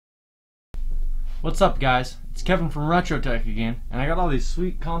What's up, guys? It's Kevin from RetroTech again, and I got all these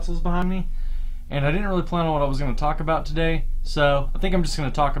sweet consoles behind me, and I didn't really plan on what I was going to talk about today, so I think I'm just going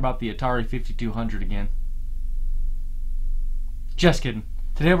to talk about the Atari 5200 again. Just kidding.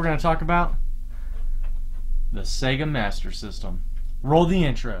 Today we're going to talk about the Sega Master System. Roll the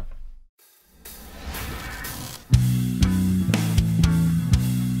intro.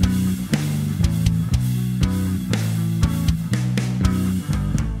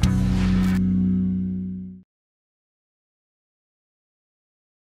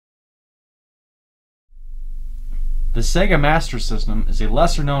 The Sega Master System is a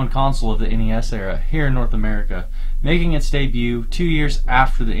lesser-known console of the NES era here in North America, making its debut 2 years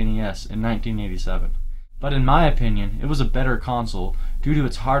after the NES in 1987. But in my opinion, it was a better console due to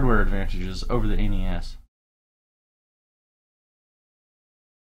its hardware advantages over the NES.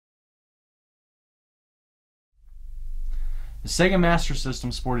 The Sega Master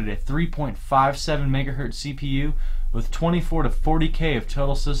System sported a 3.57 MHz CPU with 24 to 40K of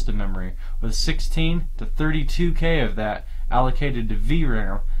total system memory, with 16 to 32K of that allocated to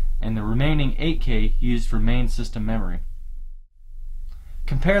VRAM and the remaining 8K used for main system memory.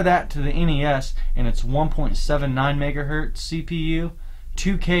 Compare that to the NES and its 1.79 MHz CPU,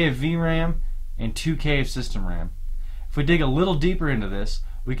 2K of VRAM, and 2K of system RAM. If we dig a little deeper into this,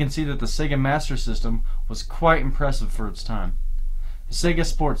 we can see that the Sega Master System was quite impressive for its time. The Sega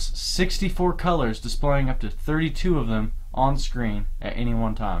sports 64 colors, displaying up to 32 of them on screen at any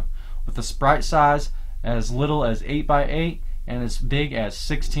one time, with a sprite size as little as 8x8 and as big as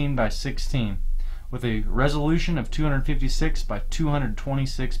 16x16, with a resolution of 256 by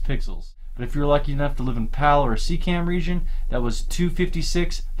 226 pixels. But if you're lucky enough to live in PAL or a CCAM region, that was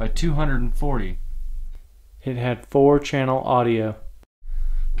 256 by 240. It had 4-channel audio.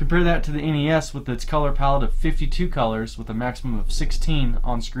 Compare that to the NES with its color palette of 52 colors with a maximum of 16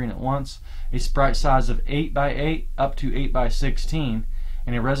 on screen at once, a sprite size of 8x8 up to 8x16,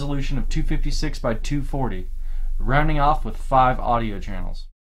 and a resolution of 256 by 240, rounding off with 5 audio channels.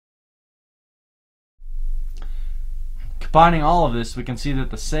 Combining all of this, we can see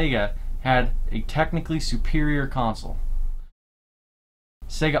that the Sega had a technically superior console.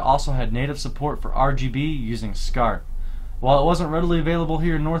 Sega also had native support for RGB using SCART. While it wasn't readily available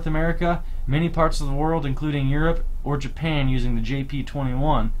here in North America, many parts of the world, including Europe or Japan using the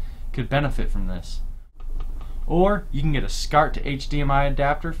JP21, could benefit from this. Or you can get a SCART to HDMI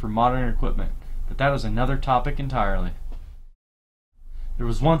adapter for modern equipment, but that is another topic entirely. There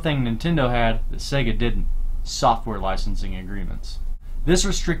was one thing Nintendo had that Sega didn't: software licensing agreements. This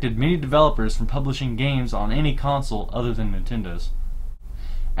restricted many developers from publishing games on any console other than Nintendo's.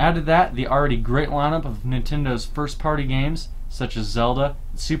 Add to that the already great lineup of Nintendo's first-party games, such as Zelda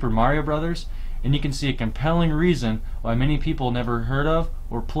and Super Mario Bros., and you can see a compelling reason why many people never heard of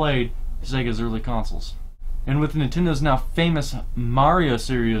or played Sega's early consoles. And with Nintendo's now famous Mario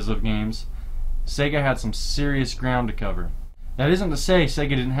series of games, Sega had some serious ground to cover. That isn't to say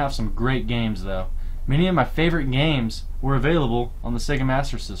Sega didn't have some great games, though. Many of my favorite games were available on the Sega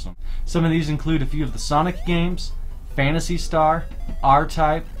Master System. Some of these include a few of the Sonic games, Phantasy Star,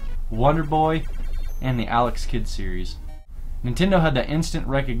 R-Type, Wonder Boy, and the Alex Kidd series. Nintendo had that instant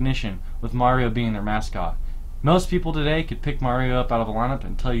recognition with Mario being their mascot. Most people today could pick Mario up out of a lineup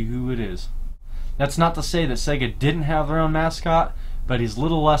and tell you who it is. That's not to say that Sega didn't have their own mascot, but he's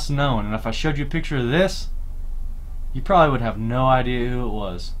little less known, and if I showed you a picture of this, you probably would have no idea who it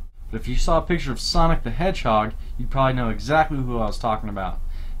was. But if you saw a picture of Sonic the Hedgehog, you'd probably know exactly who I was talking about.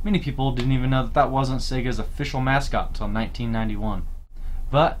 Many people didn't even know that that wasn't Sega's official mascot until 1991.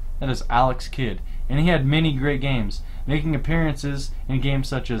 But that is Alex Kidd, and he had many great games, making appearances in games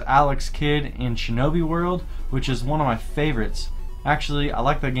such as Alex Kidd in Shinobi World, which is one of my favorites. Actually, I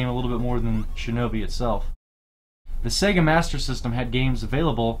like that game a little bit more than Shinobi itself. The Sega Master System had games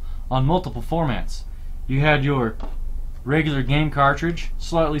available on multiple formats. You had your regular game cartridge,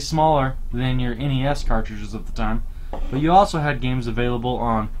 slightly smaller than your NES cartridges at the time, but you also had games available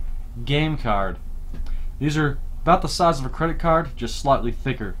on Game Card. These are about the size of a credit card, just slightly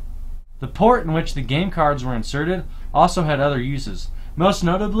thicker. The port in which the game cards were inserted also had other uses, most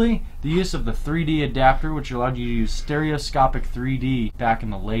notably the use of the 3D adapter, which allowed you to use stereoscopic 3D back in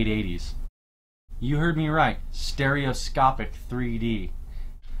the late 80s. You heard me right, stereoscopic 3D.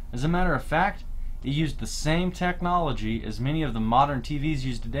 As a matter of fact, it used the same technology as many of the modern TVs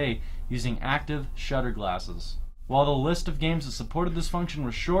use today, using active shutter glasses. While the list of games that supported this function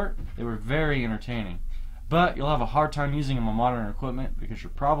was short, they were very entertaining. But you'll have a hard time using them on modern equipment because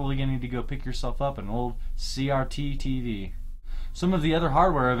you're probably going to need to go pick yourself up an old CRT TV. Some of the other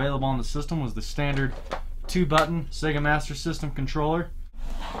hardware available on the system was the standard 2-button Sega Master System controller,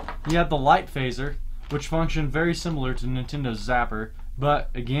 You have the light phaser, which functioned very similar to Nintendo's Zapper, but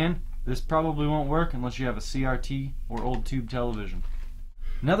again, this probably won't work unless you have a CRT or old tube television.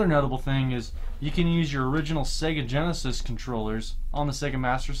 Another notable thing is you can use your original Sega Genesis controllers on the Sega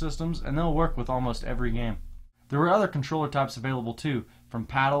Master Systems, and they'll work with almost every game. There were other controller types available too, from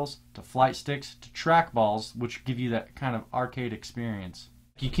paddles to flight sticks to trackballs, which give you that kind of arcade experience.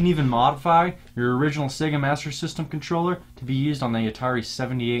 You can even modify your original Sega Master System controller to be used on the Atari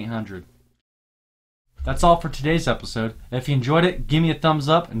 7800. That's all for today's episode. If you enjoyed it, give me a thumbs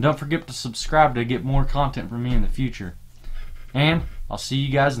up, and don't forget to subscribe to get more content from me in the future. And I'll see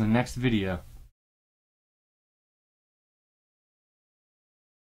you guys in the next video.